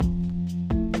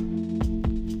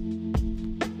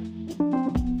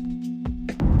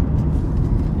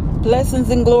Blessings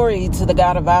and glory to the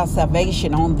God of our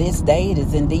salvation on this day. It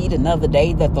is indeed another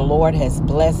day that the Lord has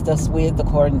blessed us with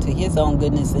according to his own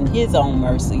goodness and his own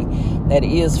mercy that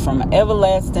is from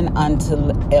everlasting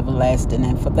unto everlasting.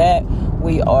 And for that,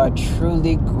 we are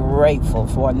truly grateful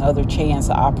for another chance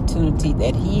or opportunity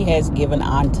that he has given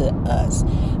unto us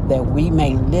that we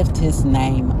may lift his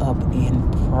name up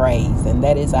in praise. And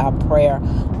that is our prayer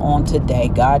on today.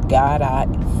 God, guide our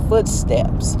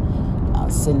footsteps.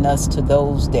 Send us to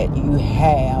those that you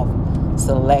have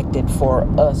selected for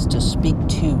us to speak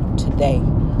to today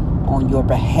on your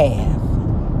behalf.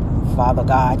 Father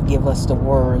God, give us the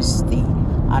words, the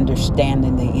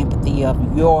understanding, the empathy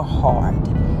of your heart,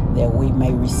 that we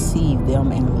may receive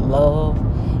them in love,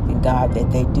 and God,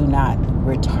 that they do not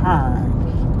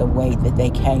return the way that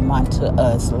they came unto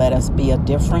us. Let us be a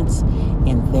difference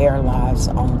in their lives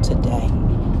on today.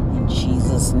 In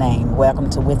Jesus' name. Welcome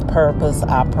to With Purpose.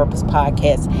 Our Purpose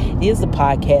podcast is a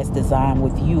podcast designed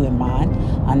with you in mind,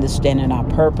 understanding our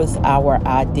purpose, our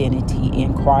identity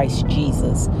in Christ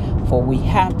Jesus. For we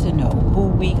have to know who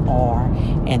we are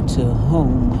and to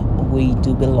whom we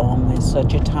do belong in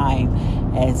such a time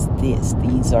as this.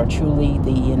 These are truly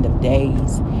the end of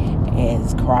days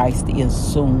as Christ is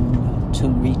soon to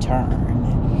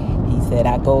return. He said,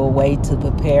 I go away to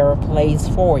prepare a place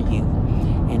for you,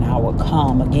 and I will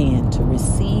come again to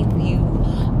receive you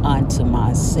unto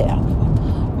myself.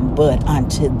 But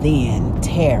until then,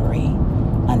 tarry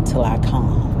until I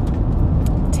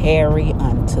come. Tarry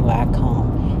until I come.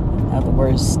 In other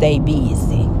words, stay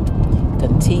busy.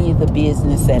 Continue the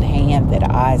business at hand that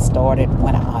I started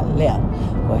when I left.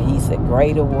 For he said,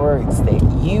 greater works that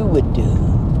you would do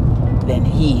than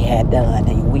he had done.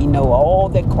 And we know all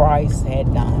that Christ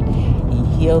had done. He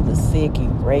healed the sick, he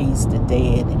raised the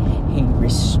dead, he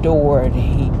restored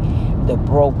the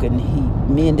broken, he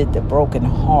mended the broken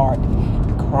heart.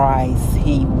 Christ,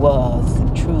 he was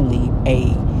truly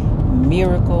a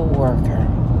miracle worker.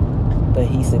 But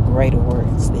he said greater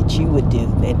works that you would do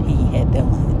than he had done.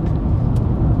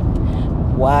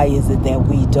 Why is it that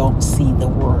we don't see the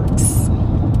works?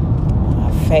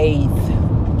 Our faith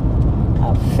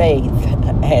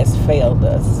has failed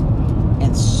us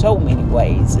in so many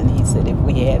ways. And he said if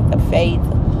we had the faith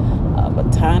of a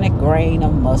tiny grain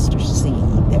of mustard seed,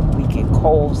 that we could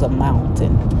cause a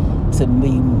mountain to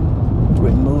be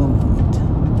removed.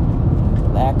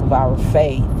 Lack of our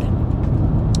faith.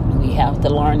 We have to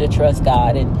learn to trust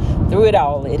God, and through it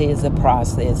all, it is a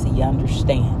process. He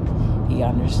understands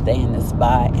us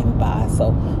by and by. So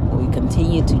we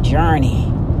continue to journey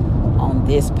on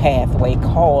this pathway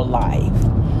called life,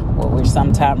 where we're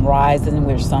sometimes rising,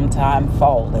 we're sometimes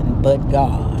falling, but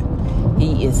God,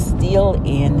 he is still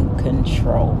in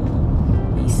control.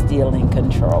 He's still in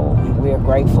control, and we're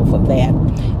grateful for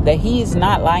that he is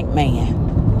not like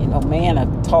man. You know, man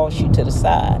will toss you to the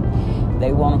side.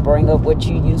 They want to bring up what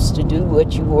you used to do,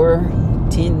 what you were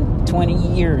 10, 20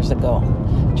 years ago,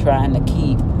 trying to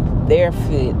keep their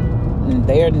foot and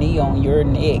their knee on your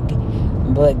neck.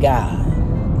 But God,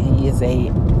 he is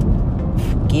a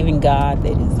forgiving God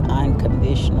that is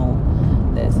unconditional.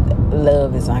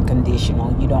 Love is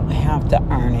unconditional. You don't have to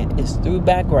earn it. It's through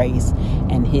by grace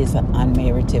and his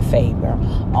unmerited favor.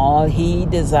 All he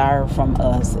desires from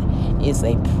us is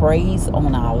a praise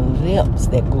on our lips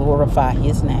that glorify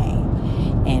his name,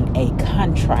 and a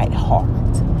contrite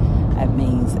heart. That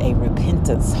means a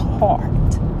repentance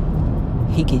heart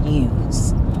he could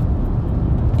use.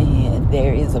 And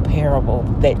there is a parable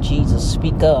that Jesus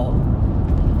speaks of,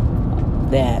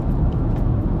 that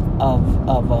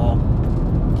of a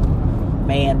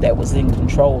man that was in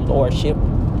control, lordship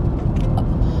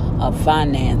of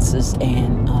finances,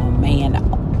 and a man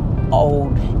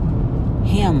owed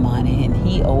him money, and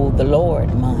he owed the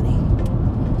Lord money.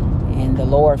 And the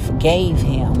Lord forgave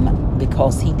him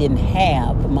because he didn't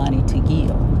have the money to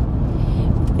give.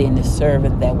 Then the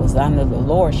servant that was under the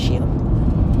lordship,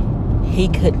 he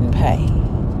couldn't pay.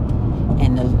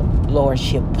 And the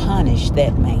lordship punished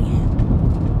that man.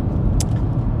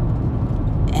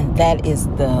 And that is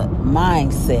the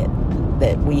mindset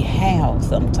that we have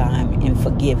sometimes in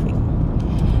forgiving.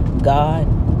 God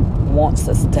wants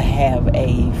us to have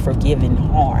a forgiving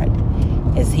heart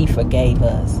as he forgave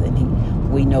us.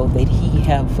 And we know that he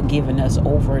have forgiven us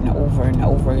over and over and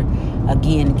over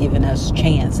again, giving us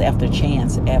chance after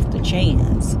chance after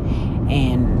chance.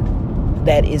 And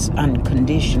that is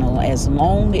unconditional as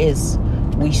long as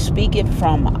we speak it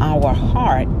from our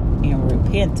heart in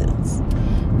repentance.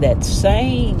 The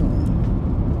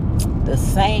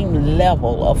same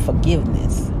level of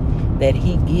forgiveness that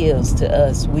he gives to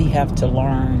us, we have to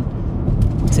learn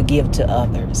to give to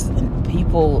others. And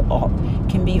people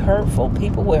can be hurtful.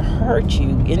 People will hurt you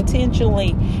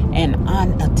intentionally and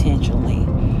unintentionally.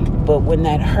 But when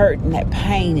that hurt and that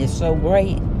pain is so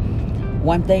great,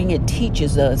 one thing it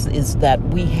teaches us is that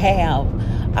we have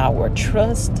our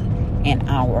trust and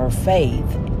our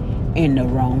faith in the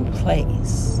wrong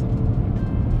place.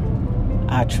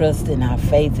 Our trust and our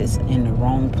faith is in the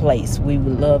wrong place. We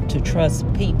would love to trust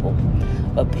people,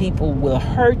 but people will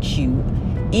hurt you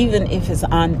even if it's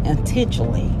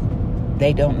unintentionally.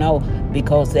 They don't know,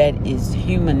 because that is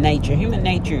human nature. Human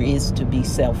nature is to be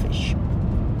selfish.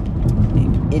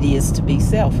 It is to be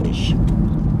selfish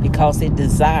because it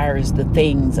desires the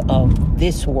things of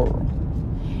this world,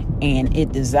 and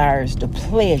it desires the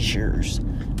pleasures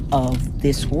of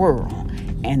this world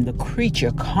and the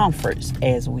creature comforts,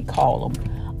 as we call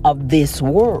them, of this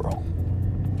world.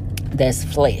 That's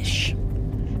flesh,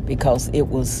 because it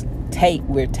was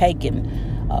we're taken,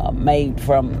 made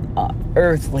from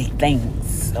earthly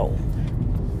things, so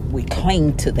we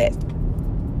cling to that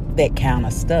kind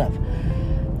of stuff.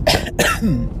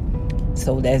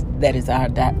 So that is our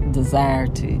desire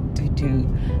to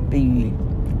be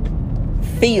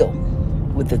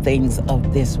filled with the things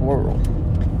of this world.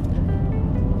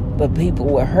 But people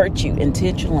will hurt you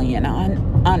intentionally and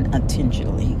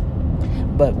unintentionally.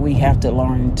 But we have to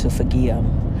learn to forgive.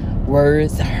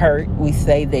 Words hurt. We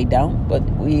say they don't, but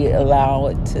we allow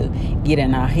it to get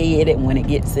in our head. And when it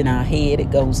gets in our head,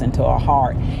 it goes into our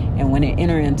heart. And when it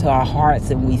enters into our hearts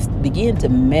and we begin to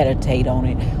meditate on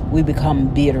it, we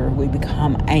become bitter. We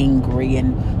become angry,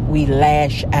 and we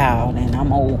lash out. And I'm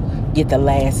going to get the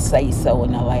last say-so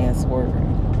and the last word.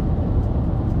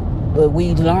 But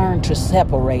we learn to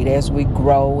separate as we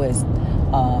grow, as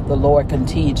the Lord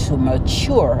continues to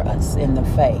mature us in the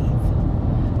faith.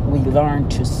 We learn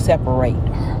to separate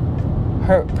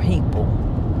hurt people.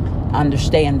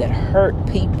 Understand that hurt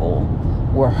people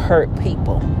were hurt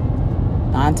people.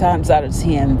 9 times out of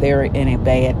 10, they're in a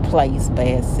bad place,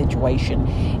 bad situation,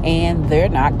 and they're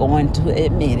not going to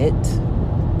admit it.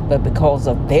 But because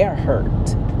of their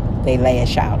hurt, they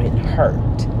lash out and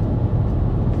hurt.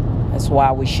 That's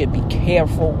why we should be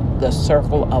careful the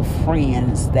circle of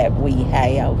friends that we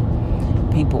have,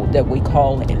 people that we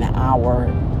call in our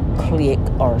clique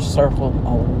or circle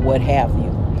or what have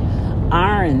you.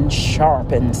 Iron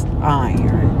sharpens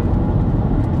iron.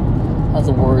 In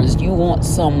other words, you want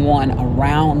someone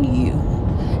around you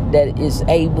that is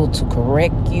able to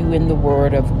correct you in the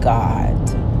Word of God,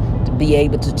 to be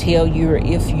able to tell you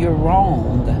if you're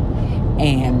wrong,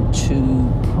 and to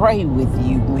pray with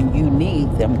you when you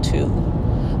need them to,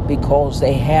 because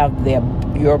they have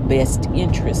your best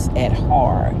interests at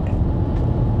heart.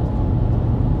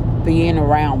 Being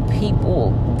around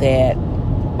people that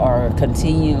are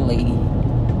continually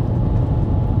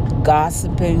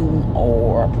gossiping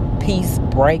or peace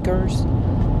breakers,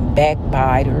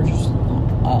 backbiters,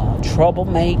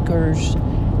 troublemakers,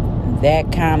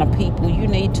 that kind of people, you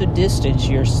need to distance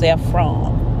yourself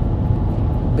from,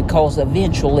 because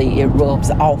eventually it rubs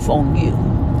off on you.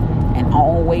 And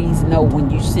always know,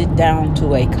 when you sit down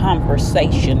to a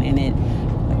conversation and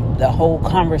the whole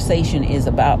conversation is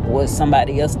about what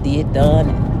somebody else did, done,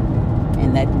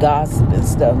 and that gossip and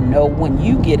stuff, know when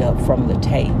you get up from the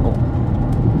table,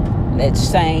 that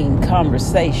same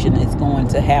conversation is going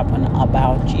to happen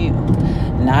about you.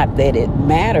 Not that it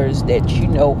matters that you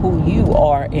know who you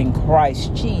are in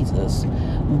Christ Jesus,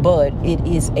 but it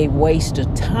is a waste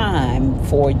of time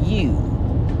for you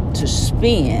to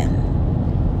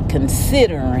spend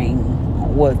considering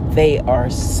what they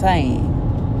are saying.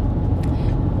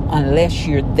 Unless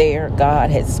you're there, God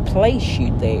has placed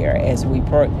you there. As we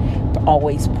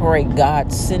always pray,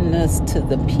 God, send us to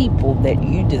the people that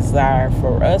you desire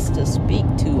for us to speak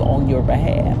to on your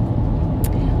behalf.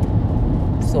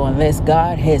 So unless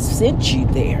God has sent you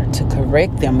there to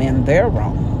correct them in their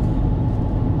wrong,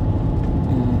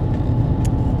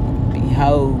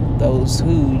 behold those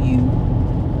who you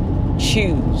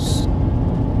choose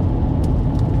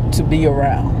to be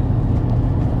around.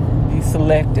 Be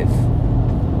selective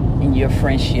in your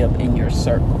friendship, in your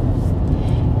circle.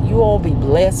 You all be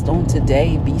blessed on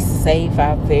today. Be safe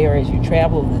out there as you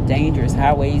travel the dangerous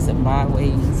highways and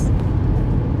byways.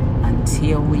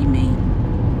 Until we meet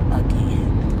again.